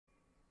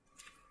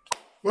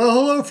Well,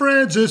 hello,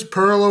 friends. It's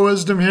Pearl of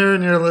Wisdom here,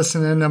 and you're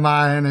listening to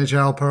my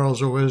NHL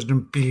Pearls of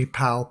Wisdom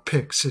B-Pal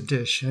Picks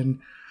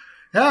Edition.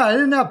 Yeah, I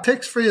didn't have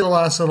picks for you the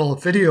last little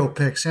video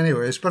picks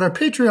anyways, but our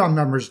Patreon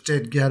members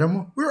did get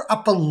them. We're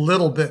up a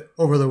little bit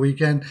over the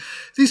weekend.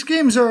 These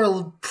games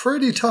are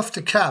pretty tough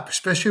to cap,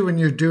 especially when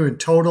you're doing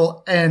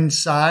total and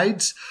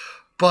sides,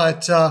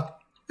 but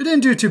we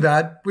didn't do too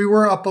bad. We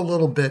were up a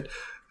little bit.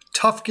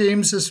 Tough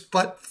games,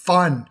 but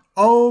fun.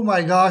 Oh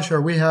my gosh,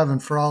 are we having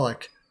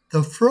Frolic.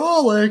 The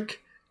Frolic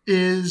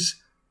is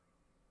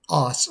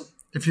awesome.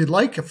 If you'd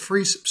like a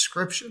free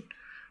subscription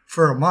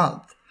for a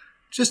month,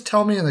 just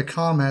tell me in the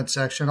comment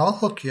section. I'll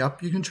hook you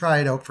up. You can try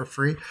it out for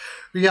free.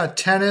 We got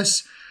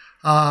tennis,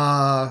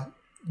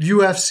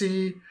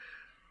 UFC,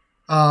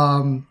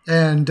 and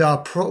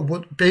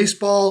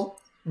baseball.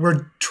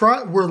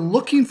 We're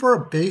looking for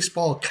a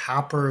baseball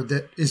capper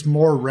that is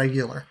more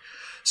regular.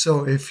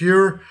 So if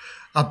you're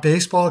a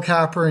baseball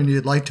capper and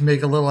you'd like to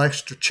make a little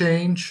extra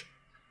change,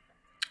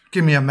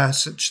 give me a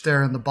message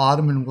there in the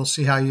bottom and we'll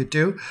see how you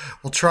do.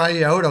 We'll try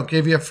you out. I'll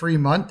give you a free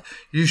month.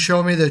 You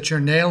show me that you're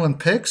nailing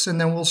picks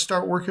and then we'll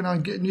start working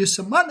on getting you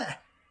some money.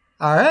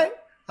 All right?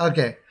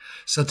 Okay.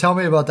 So tell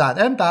me about that.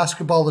 And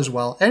basketball as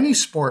well. Any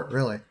sport,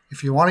 really.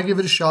 If you want to give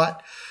it a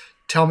shot,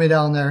 tell me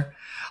down there.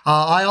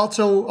 I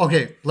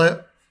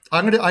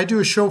do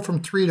a show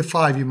from 3 to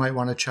 5 you might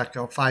want to check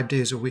out 5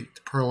 days a week,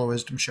 the Pearl of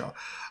Wisdom show.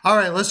 All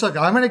right, let's look.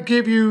 I'm going to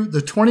give you the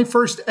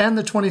 21st and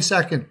the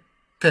 22nd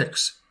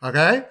picks.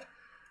 Okay?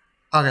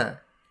 Okay,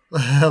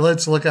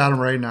 let's look at them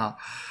right now.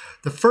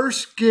 The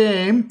first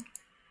game,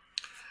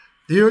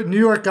 the New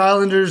York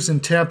Islanders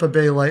and Tampa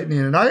Bay Lightning.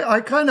 And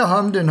I kind of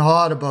hummed and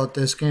hawed about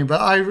this game,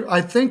 but I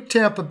think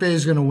Tampa Bay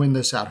is going to win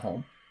this at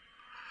home.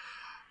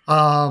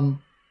 A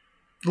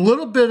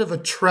little bit of a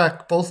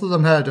trek. Both of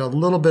them had a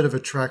little bit of a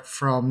trek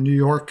from New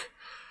York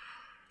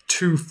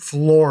to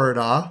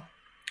Florida,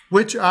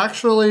 which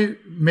actually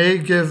may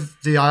give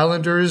the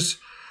Islanders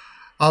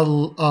a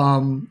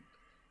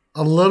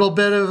little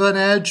bit of an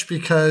edge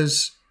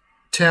because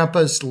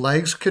Tampa's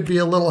legs could be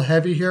a little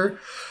heavy here.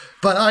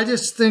 But I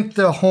just think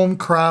the home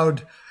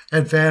crowd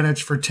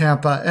advantage for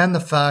Tampa and the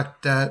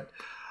fact that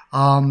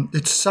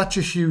it's such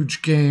a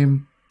huge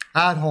game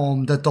at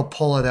home that they'll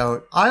pull it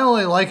out. I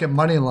only like it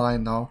money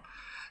line, though.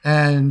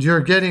 And you're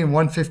getting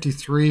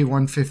 153,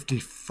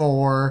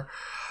 154.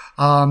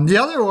 The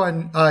other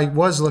one I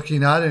was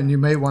looking at, and you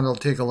may want to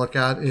take a look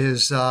at,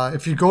 is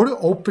if you go to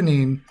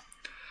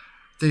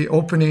the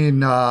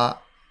opening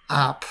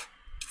app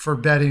for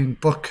betting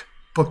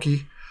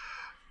bookie,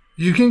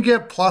 you can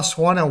get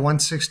 +1 at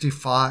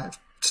 165.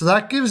 So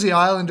that gives the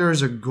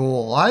Islanders a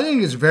goal. I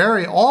think it's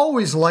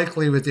always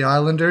likely with the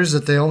Islanders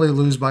that they only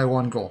lose by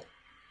 1 goal.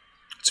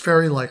 It's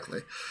very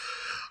likely.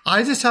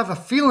 I just have a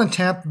feeling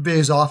Tampa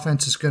Bay's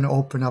offense is going to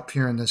open up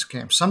here in this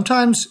game.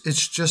 Sometimes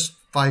it's just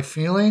by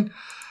feeling.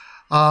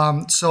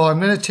 So I'm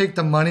going to take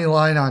the money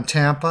line on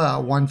Tampa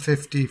at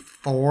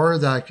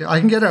 154. I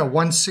can get it at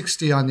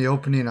 160 on the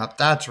opening up.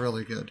 That's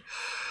really good.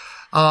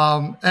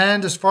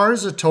 And as far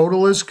as the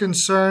total is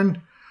concerned,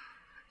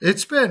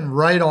 it's been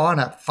right on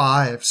at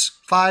fives.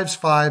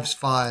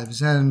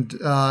 And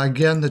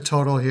again, the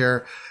total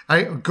here.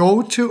 I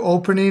go to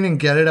opening and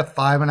get it at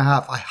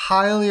 5.5. I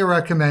highly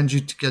recommend you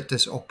to get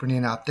this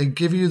opening up. They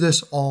give you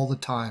this all the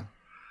time.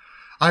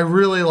 I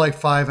really like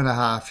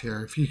 5.5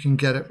 here if you can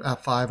get it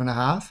at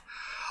 5.5.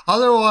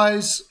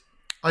 Otherwise,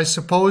 I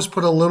suppose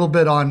put a little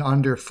bit on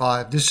under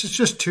 5. This is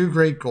just two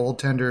great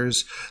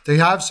goaltenders. They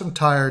have some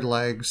tired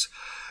legs.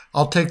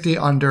 I'll take the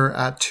under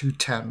at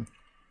 210.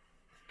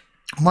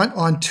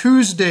 On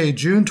Tuesday,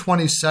 June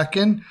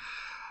 22nd,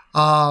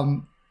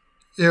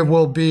 it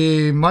will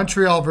be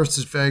Montreal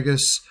versus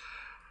Vegas.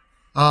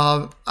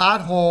 At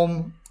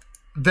home,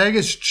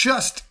 Vegas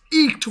just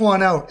eked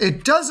one out.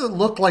 It doesn't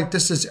look like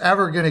this is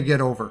ever going to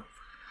get over.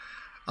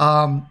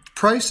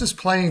 Price is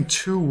playing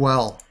too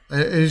well.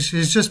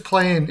 He's just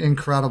playing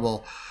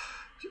incredible.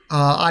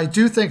 I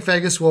do think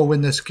Vegas will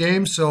win this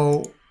game.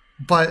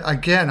 But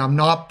again, I'm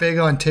not big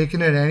on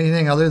taking it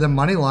anything other than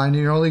money line.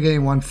 You're only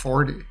getting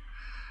 140.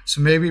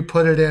 So maybe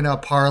put it in a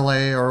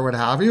parlay or what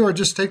have you, or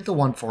just take the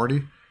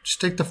 140.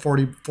 Just take the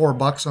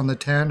 $44 on the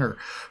 10 or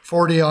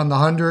 40 on the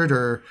 100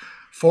 or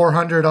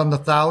 400 on the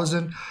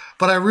 1,000.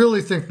 But I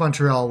really think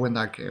Montreal will win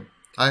that game.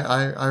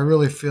 I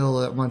really feel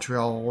that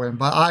Montreal will win.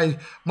 But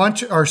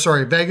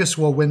Vegas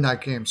will win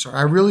that game. Sorry,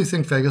 I really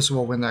think Vegas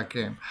will win that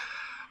game.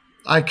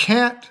 I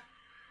can't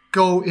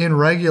go in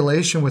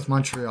regulation with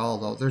Montreal,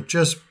 though. They're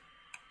just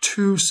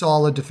too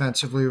solid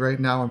defensively right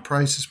now, and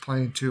Price is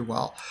playing too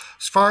well.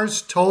 As far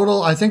as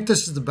total, I think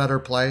this is the better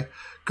play.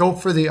 Go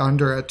for the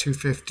under at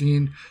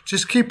 215.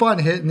 Just keep on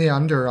hitting the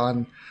under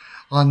on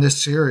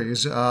this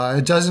series.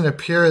 It doesn't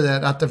appear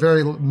that at the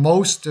very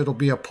most it'll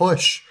be a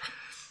push.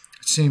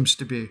 It seems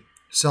to be.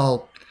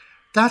 So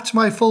that's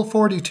my full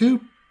 42,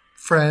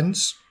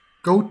 friends.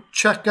 Go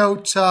check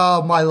out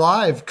my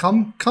live.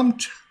 Come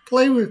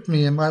play with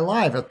me in my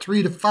live at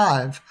 3 to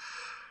 5,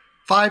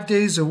 5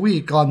 days a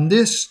week on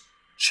this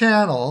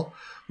channel.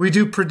 We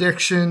do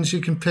predictions.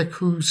 You can pick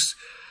who's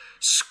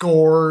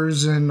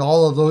scores and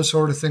all of those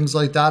sort of things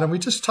like that. And we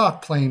just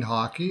talk plain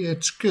hockey.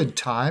 It's good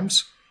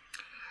times.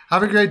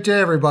 Have a great day,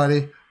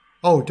 everybody.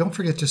 Oh, don't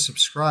forget to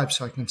subscribe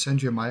so I can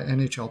send you my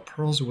NHL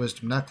Pearls of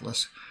Wisdom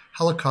necklace,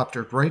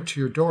 helicoptered right to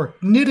your door.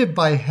 Knitted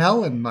by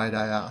Helen, might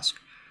I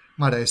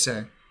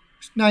say.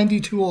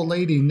 92 old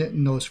lady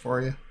knitting those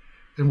for you.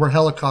 And we're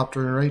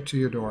helicoptering right to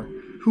your door.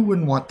 Who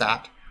wouldn't want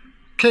that?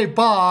 Okay,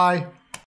 bye.